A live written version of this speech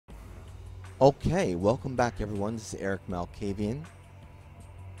Okay, welcome back everyone. This is Erik Malkavian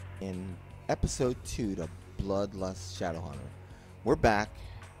in episode 2 to BloodLust ShadowHunter. We're back,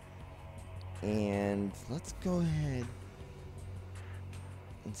 and let's go ahead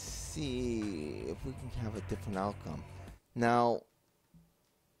and see if we can have a different outcome. Now,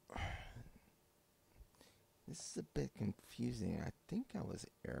 this is a bit confusing. I think I was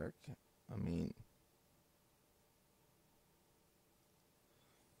Erik. I'm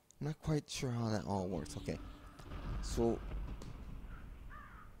not quite sure how that all works. Okay, so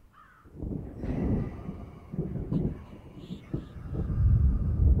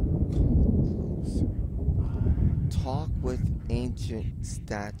talk with ancient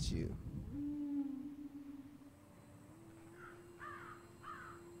statue.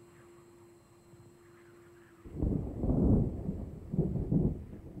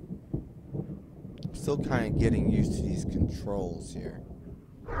 Still kind of getting used to these controls here.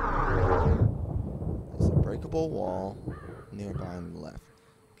 There's a breakable wall nearby on the left.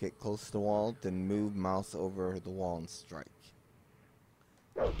 Get close to the wall, then move mouse over the wall and strike.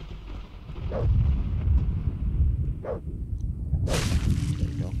 There you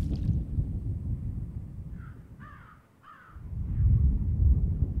go.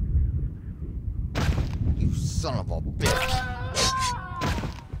 You son of a bitch! I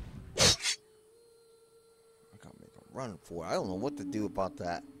gotta make a run for it. I don't know what to do about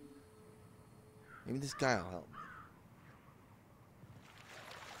that. Maybe this guy will help me.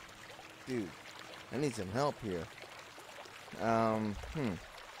 Dude, I need some help here.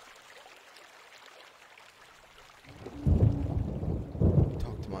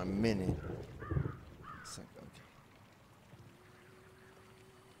 Talk to my minute. Okay.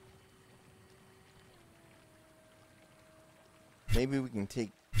 Maybe we can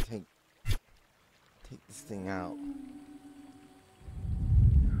take this thing out.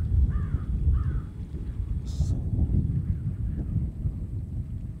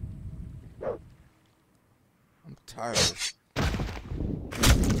 I'm tired of this.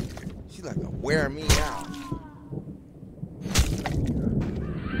 She's like wearing me out.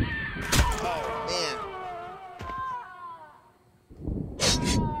 Oh man.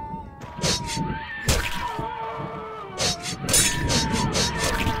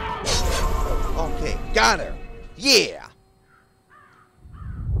 Okay, got her. Yeah.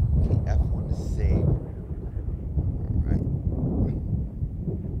 Okay, F1 to save. Alright.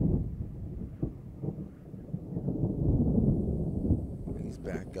 He's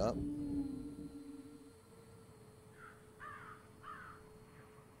back up.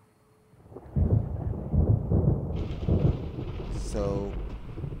 So,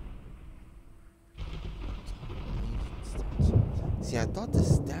 see, I thought the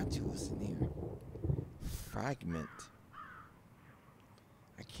statue was in here. Fragment.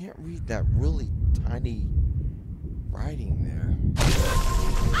 I can't read that really tiny writing there.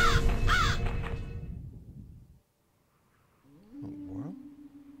 What?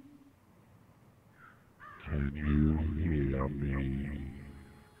 Can you hear me?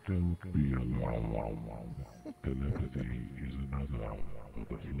 Don't be alarmed. Telepathy is another of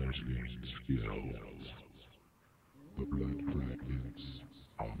the fledgling skills. The blood fragments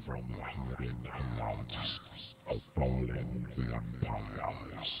are from the hardened hearts of fallen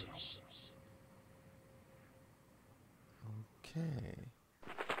vampires. Okay.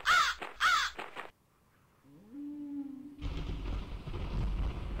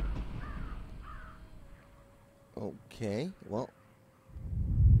 Okay, well,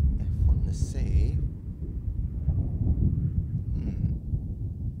 F1 to save.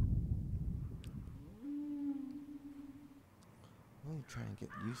 I'm trying to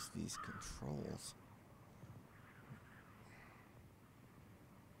get used to these controls.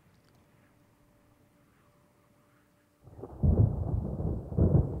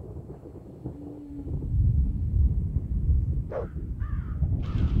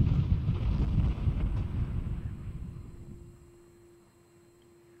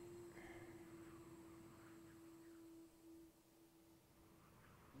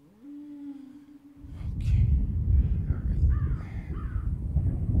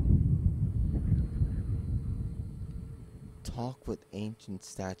 Talk with ancient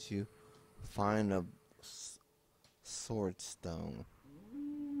statue. Find a sword stone.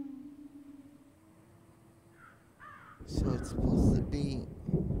 So it's supposed to be.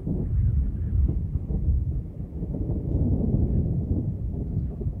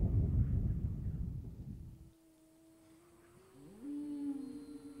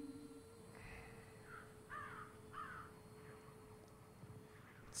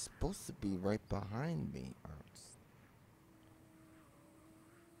 It's supposed to be right behind me.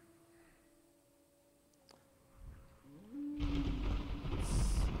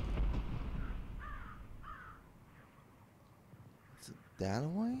 that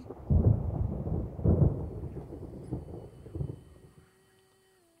away?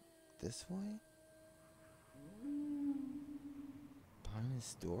 This way? Behind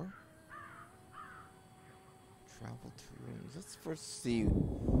this door? Travel to rooms. Let's first see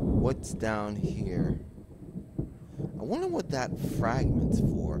what's down here. I wonder what that fragment's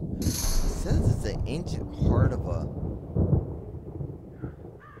for. It says it's an ancient heart of a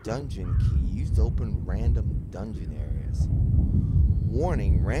dungeon key used to open random dungeon areas.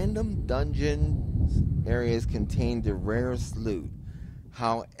 Warning, random dungeon areas contain the rarest loot.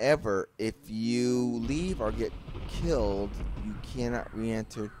 However, if you leave or get killed, you cannot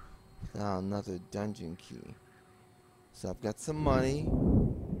re-enter without another dungeon key. So I've got some money.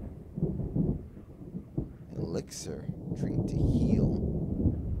 Elixir, drink to heal.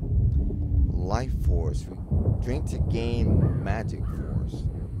 Life force, drink to gain magic force.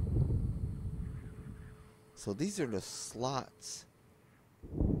 So these are the slots.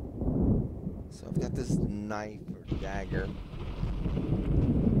 So I've got this knife or dagger.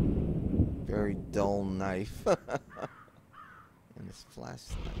 Very dull knife. And this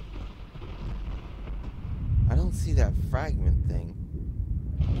flashlight. I don't see that fragment thing.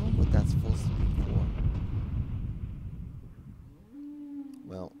 I don't know what that's supposed to be for.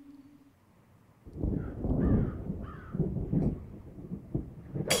 Well.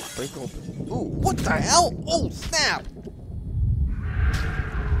 Break open. Ooh, what the hell? Oh, snap!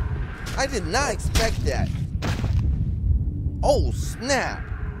 I did not expect that. Oh, snap!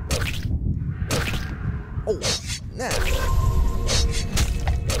 Oh, snap!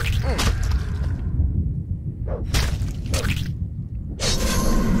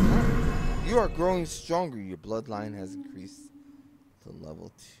 You are growing stronger. Your bloodline has increased to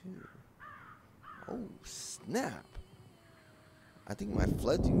level 2. Oh, snap. I think my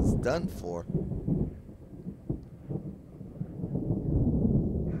fledgling's done for.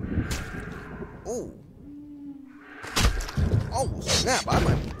 Oh. Oh, snap. I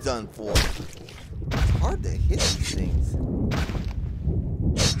might be done for. It's hard to hit these things.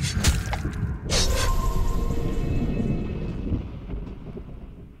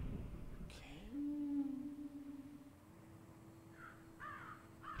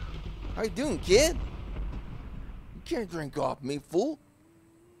 How you doing, kid? You can't drink off me, fool.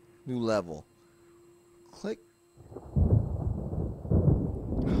 New level. Click.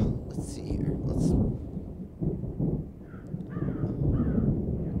 Let's see here. Let's.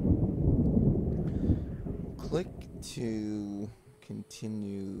 Click to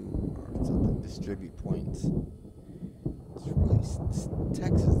continue or something. Distribute points. It's really, this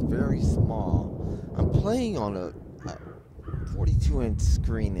text is very small. I'm playing on a 42-inch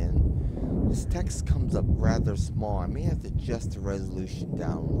screen and this text comes up rather small. I may have to adjust the resolution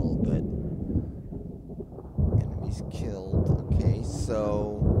down a little bit. Enemies killed. Okay,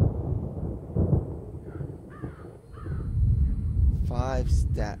 so 5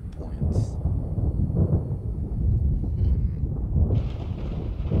 stat points.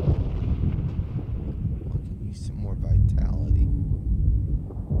 I can use some more vitality.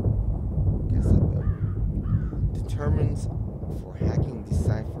 Guess I better. Determines for hacking,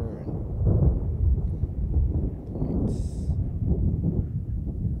 decipher, and points.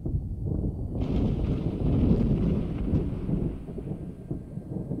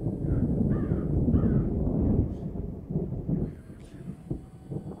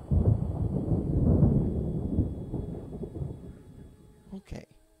 Okay.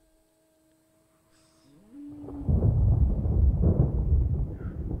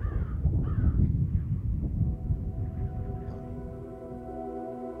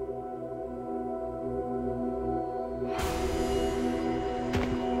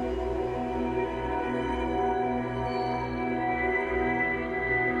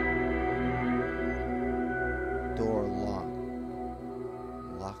 Door locked.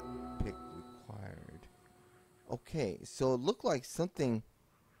 Lockpick required. Okay, so it looked like something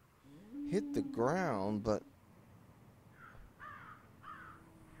hit the ground, but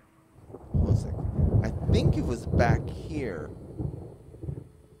hold on a second. I think it was back here.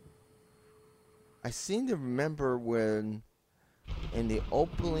 I seem to remember when in the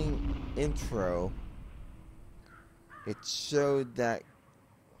opening intro it showed that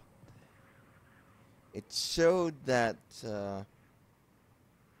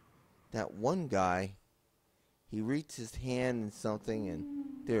that one guy, he reached his hand in something and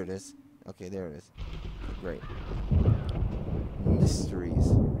there it is. Okay, there it is. Great.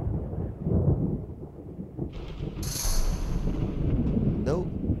 Mysteries. Note.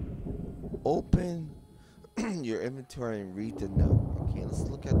 Open your inventory and read the note. Okay, let's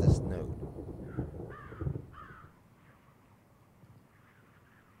look at this note.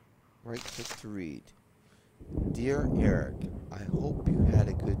 Right click to read. Dear Erik, I hope you had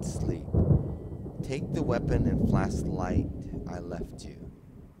a good sleep. Take the weapon and flashlight I left you.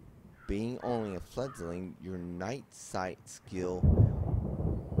 Being only a fledgling, your night sight skill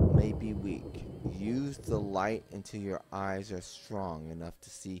may be weak. Use the light until your eyes are strong enough to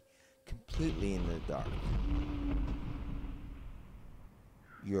see completely in the dark.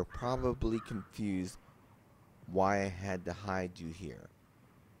 You're probably confused why I had to hide you here,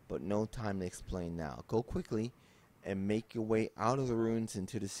 but no time to explain now. Go quickly and make your way out of the ruins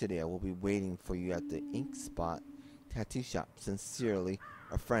into the city. I will be waiting for you at the Ink Spot tattoo shop. Sincerely,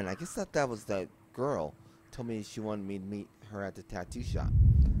 a friend. I guess that was that girl. Told me she wanted me to meet her at the tattoo shop.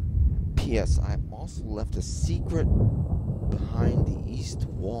 P.S. I also left a secret behind the east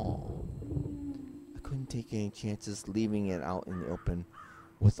wall. I couldn't take any chances leaving it out in the open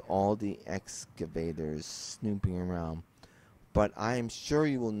with all the excavators snooping around, but I am sure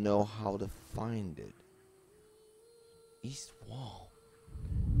you will know how to find it. East wall?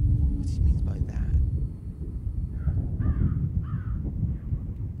 What do you mean by that?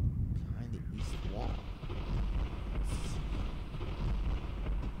 Behind the east wall?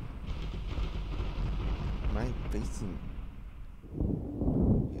 Am I facing...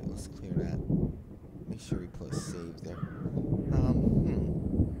 Yeah, let's clear that. Make sure we put a save there.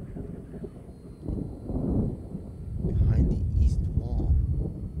 Behind the east wall.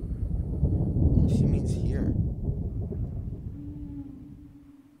 Well, she means here.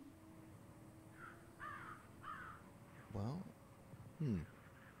 Well,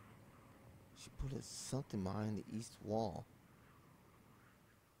 she put something behind the east wall.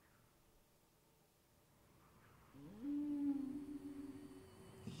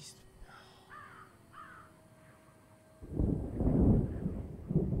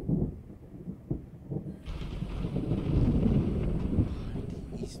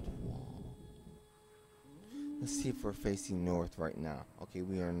 East wall. Let's see if we're facing north right now. Okay,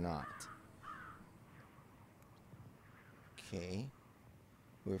 we are not. Okay.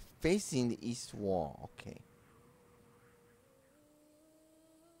 We're facing the east wall. Okay.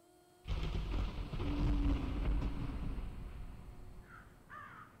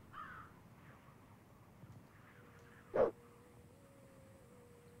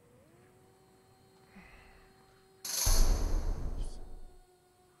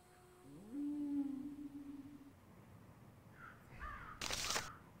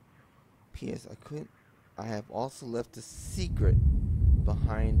 P.S. I have also left a secret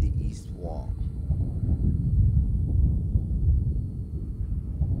behind the east wall.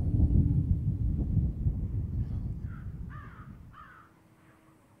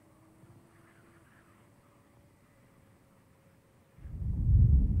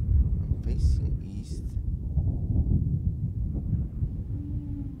 I'm facing east.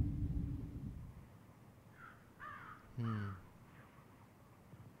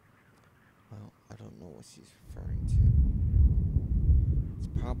 Well, I don't know what she's referring to. It's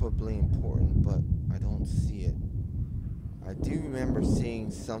probably important, but I don't see it. I do remember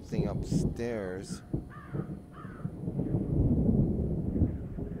seeing something upstairs.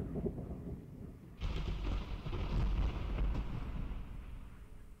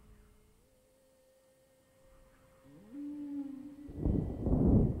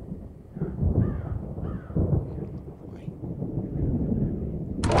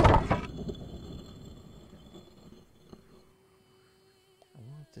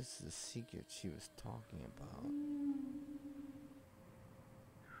 This is the secret she was talking about.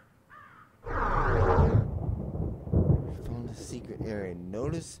 We found a secret area.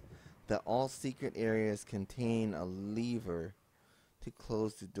 Notice that all secret areas contain a lever to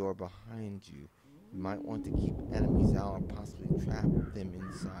close the door behind you. You might want to keep enemies out or possibly trap them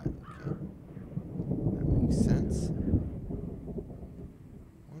inside. Okay. That makes sense.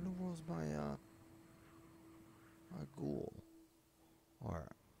 Where in the world's my ghoul? Or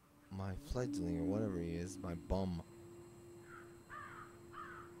my fledgling, or whatever he is, my bum.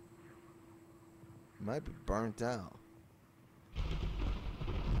 He might be burnt out.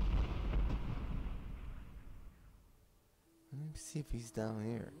 Let me see if he's down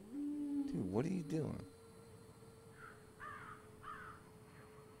here. Dude, what are you doing?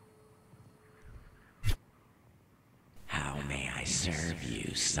 How may I serve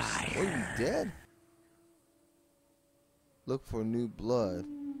you, sire? Oh, you dead? Look for new blood.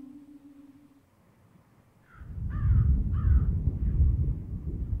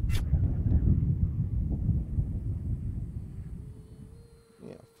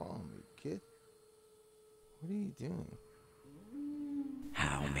 Yeah, follow me, kid. What are you doing?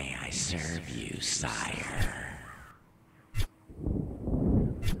 How may I serve you, sire?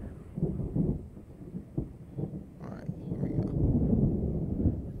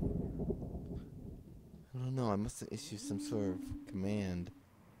 I must have issued some sort of command.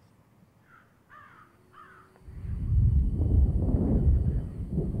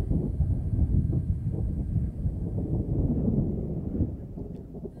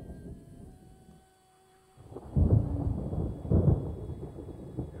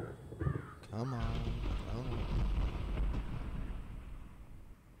 Come on.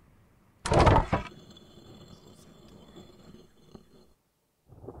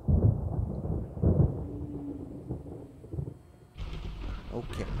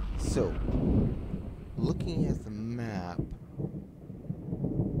 Okay, so looking at the map,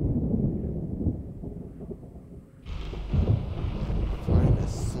 find a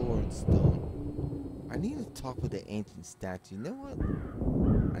sword stone. I need to talk with the ancient statue. You know what?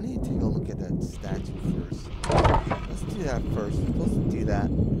 I need to take a look at that statue first. Let's do that first. We're supposed to do that.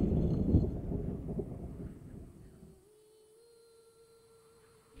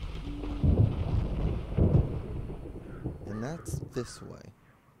 And that's this way.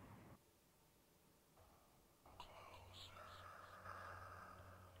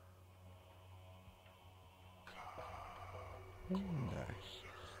 What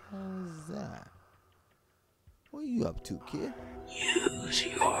the hell is that? What are you up to, kid? Use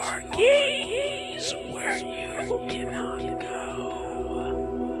your gaze where you cannot go.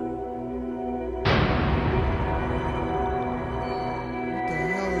 What the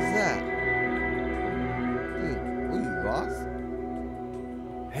hell is that? Dude, were you lost?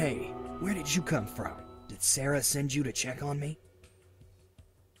 Hey, where did you come from? Did Sarah send you to check on me?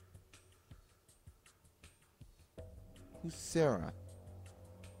 Who's Sarah?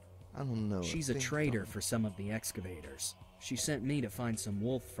 I don't know. She's a trader for some of the excavators. She sent me to find some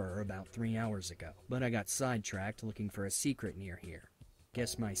wolf fur about 3 hours ago, but I got sidetracked looking for a secret near here.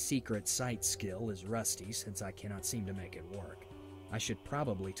 Guess my secret sight skill is rusty since I cannot seem to make it work. I should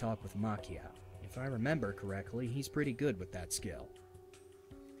probably talk with Malkavian. If I remember correctly, he's pretty good with that skill.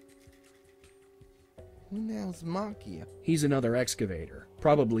 Who now's Malkavian? He's another excavator,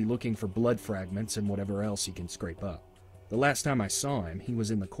 probably looking for blood fragments and whatever else he can scrape up. The last time I saw him, he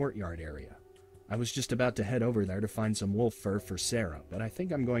was in the courtyard area. I was just about to head over there to find some wolf fur for Sarah, but I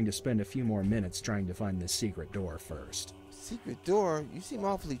think I'm going to spend a few more minutes trying to find this secret door first. Secret door? You seem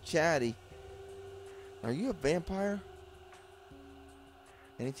awfully chatty. Are you a vampire?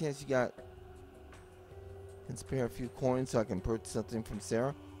 Any chance you can spare a few coins so I can purchase something from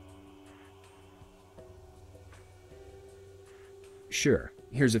Sarah? Sure,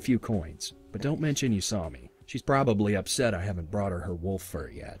 here's a few coins, but don't mention you saw me. She's probably upset I haven't brought her wolf fur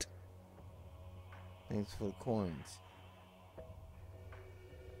yet. Thanks for the coins.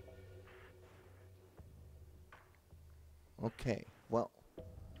 Okay, well, that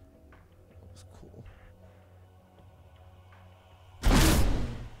was cool.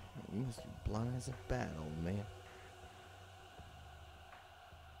 You must be blind as a bat, old man.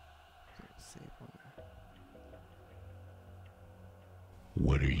 Save one.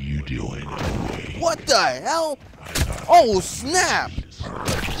 What are you doing? What the hell? Oh, snap!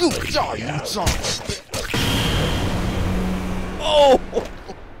 You saw, you saw. Oh!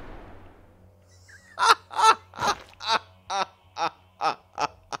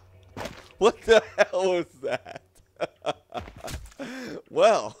 What the hell was that?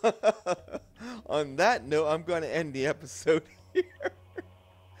 Well, on that note, I'm going to end the episode here.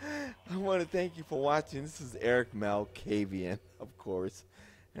 I want to thank you for watching. This is Erik Malkavian, of course.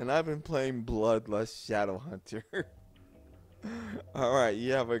 And I've been playing BloodLust ShadowHunter. Alright,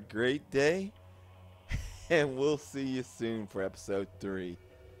 you have a great day. And we'll see you soon for episode 3.